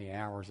remember how many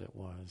hours it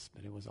was,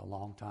 but it was a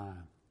long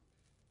time.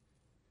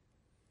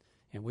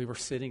 And we were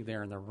sitting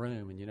there in the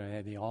room, and they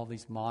had all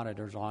these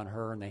monitors on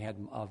her, and they had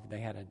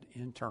an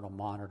internal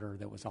monitor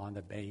that was on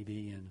the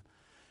baby, and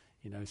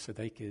so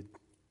they could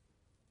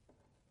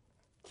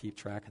keep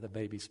track of the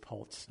baby's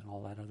pulse and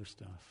all that other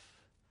stuff.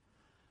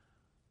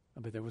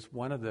 But there was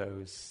one of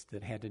those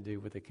that had to do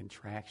with the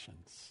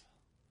contractions.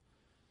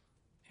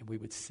 And we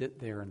would sit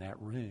there in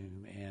that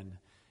room, and,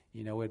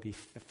 it'd be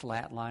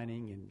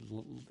flatlining,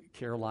 and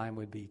Caroline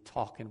would be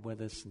talking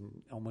with us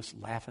and almost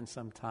laughing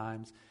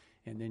sometimes.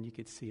 And then you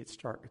could see it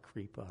start to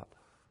creep up.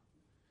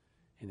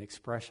 And the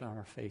expression on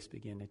her face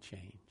began to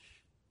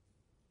change.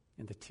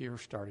 And the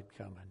tears started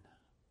coming.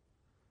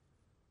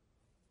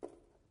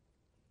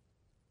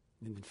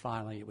 And then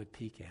finally it would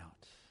peak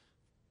out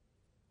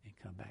and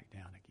come back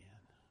down again.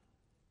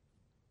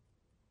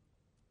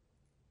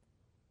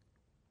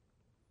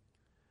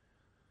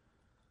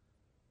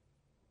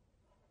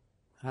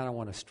 I don't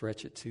want to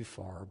stretch it too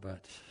far,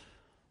 but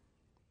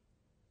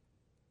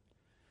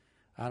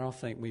I don't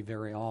think we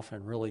very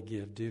often really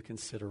give due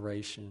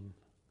consideration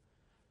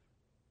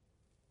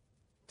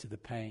to the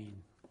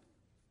pain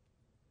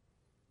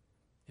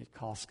it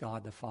costs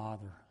God the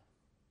Father,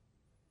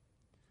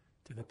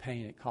 to the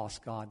pain it costs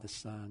God the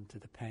Son, to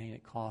the pain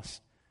it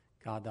costs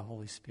God the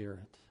Holy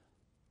Spirit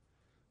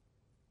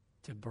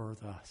to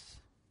birth us,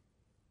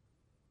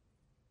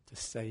 to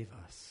save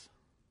us,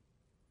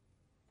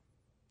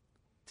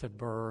 to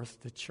birth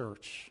the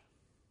church.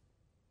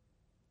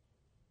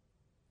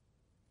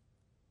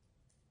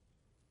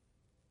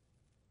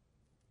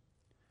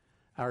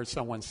 I heard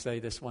someone say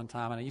this one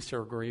time, and I used to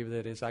agree with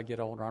it. As I get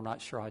older, I'm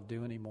not sure I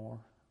do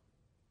anymore.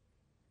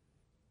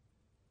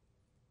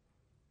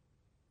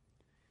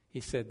 He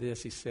said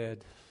this, he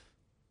said,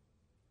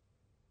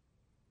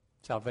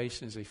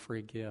 salvation is a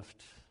free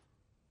gift,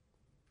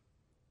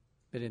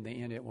 but in the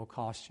end it will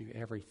cost you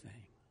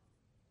everything.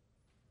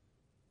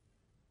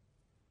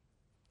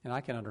 And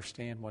I can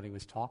understand what he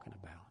was talking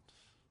about.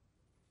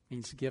 It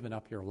means giving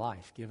up your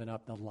life, giving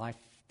up the life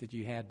that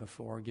you had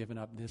before, giving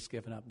up this,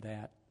 giving up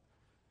that.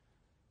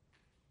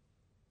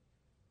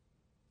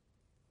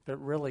 But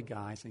really,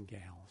 guys and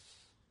gals,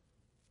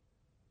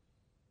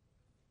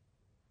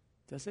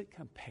 does it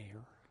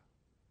compare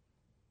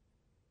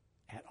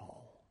at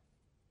all?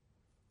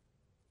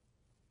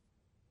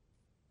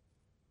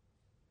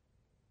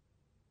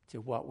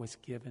 To what was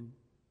given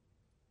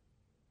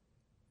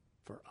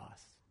for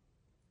us?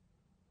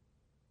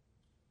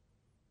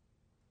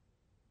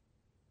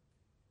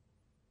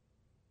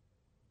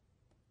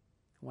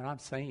 When I'm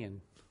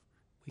saying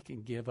we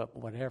can give up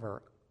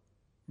whatever,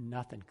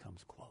 nothing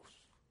comes close.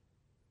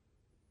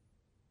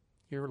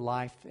 Your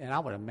life, and I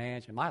would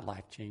imagine my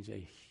life changed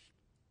a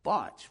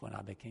bunch when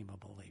I became a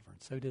believer, and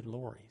so did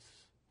Lori's.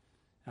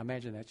 I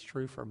imagine that's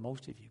true for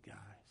most of you guys.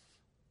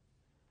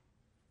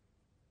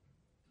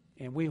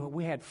 And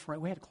we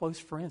had close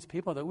friends,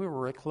 people that we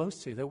were really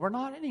close to that we're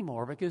not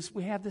anymore because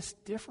we have this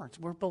difference.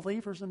 We're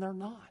believers and they're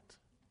not.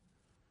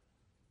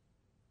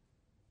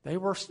 They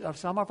were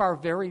some of our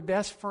very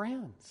best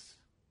friends.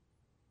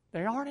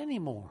 They aren't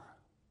anymore.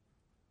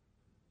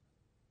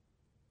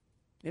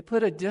 It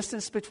put a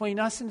distance between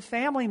us and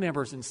family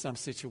members in some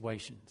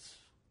situations.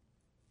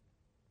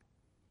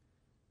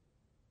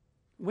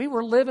 We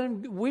were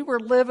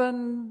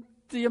living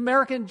the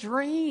American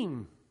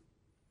dream.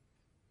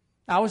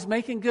 I was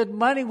making good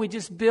money. We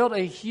just built a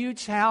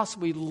huge house.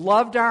 We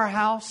loved our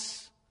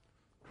house.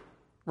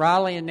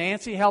 Riley and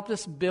Nancy helped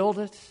us build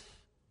it.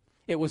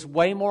 It was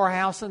way more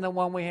house than the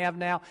one we have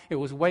now. It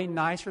was way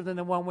nicer than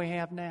the one we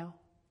have now.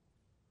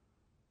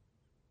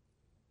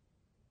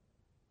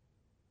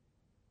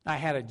 I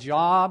had a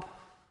job.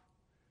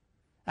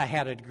 I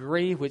had a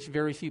degree, which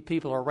very few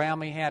people around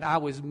me had. I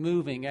was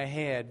moving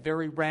ahead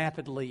very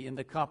rapidly in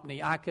the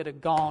company. I could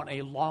have gone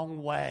a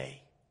long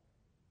way.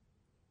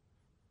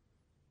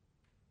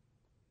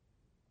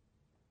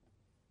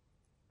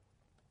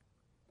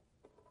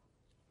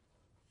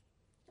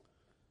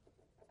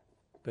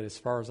 But as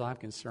far as I'm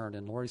concerned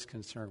and Lori's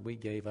concerned, we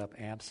gave up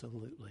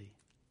absolutely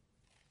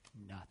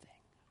nothing.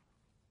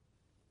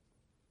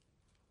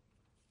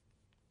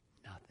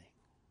 Nothing.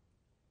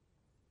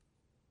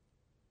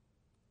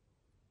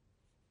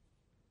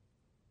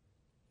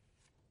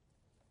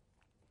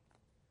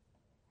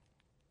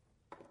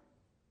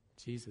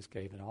 Jesus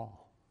gave it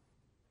all.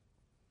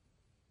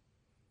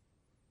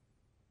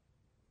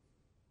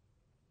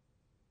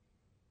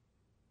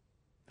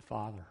 The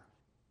Father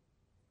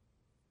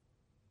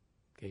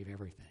gave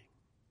everything.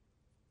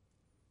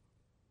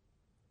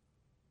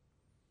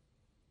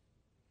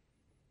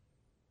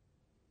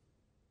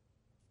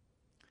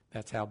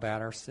 That's how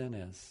bad our sin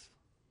is.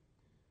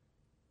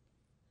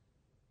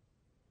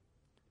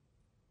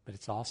 But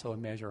it's also a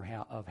measure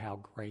of how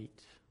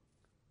great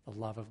the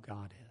love of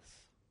God is.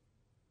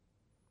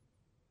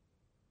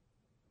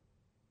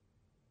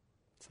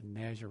 It's a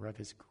measure of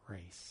His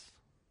grace.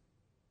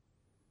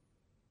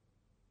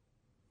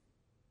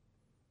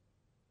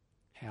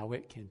 How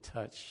it can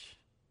touch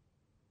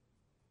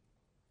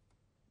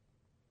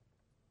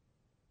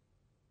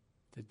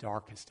the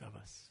darkest of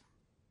us.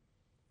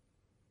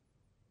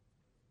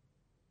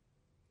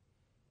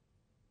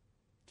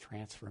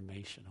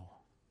 Transformational.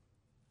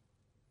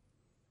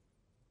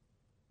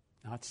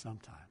 Not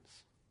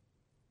sometimes.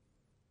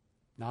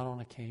 Not on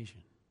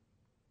occasion.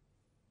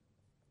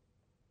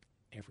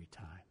 Every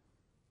time.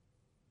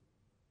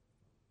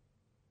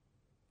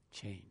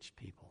 Change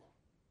people.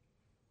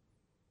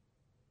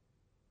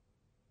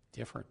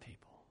 Different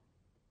people.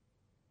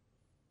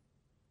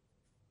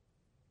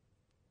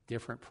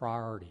 Different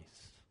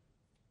priorities.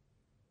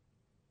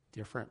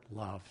 Different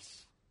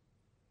loves.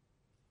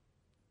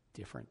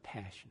 Different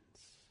passions.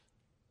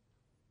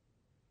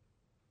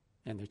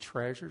 And the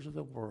treasures of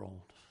the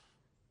world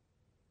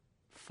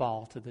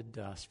fall to the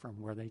dust from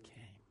where they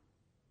came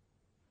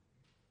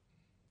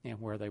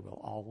and where they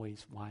will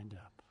always wind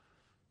up.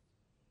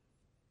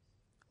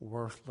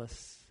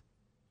 Worthless,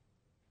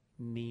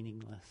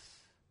 meaningless,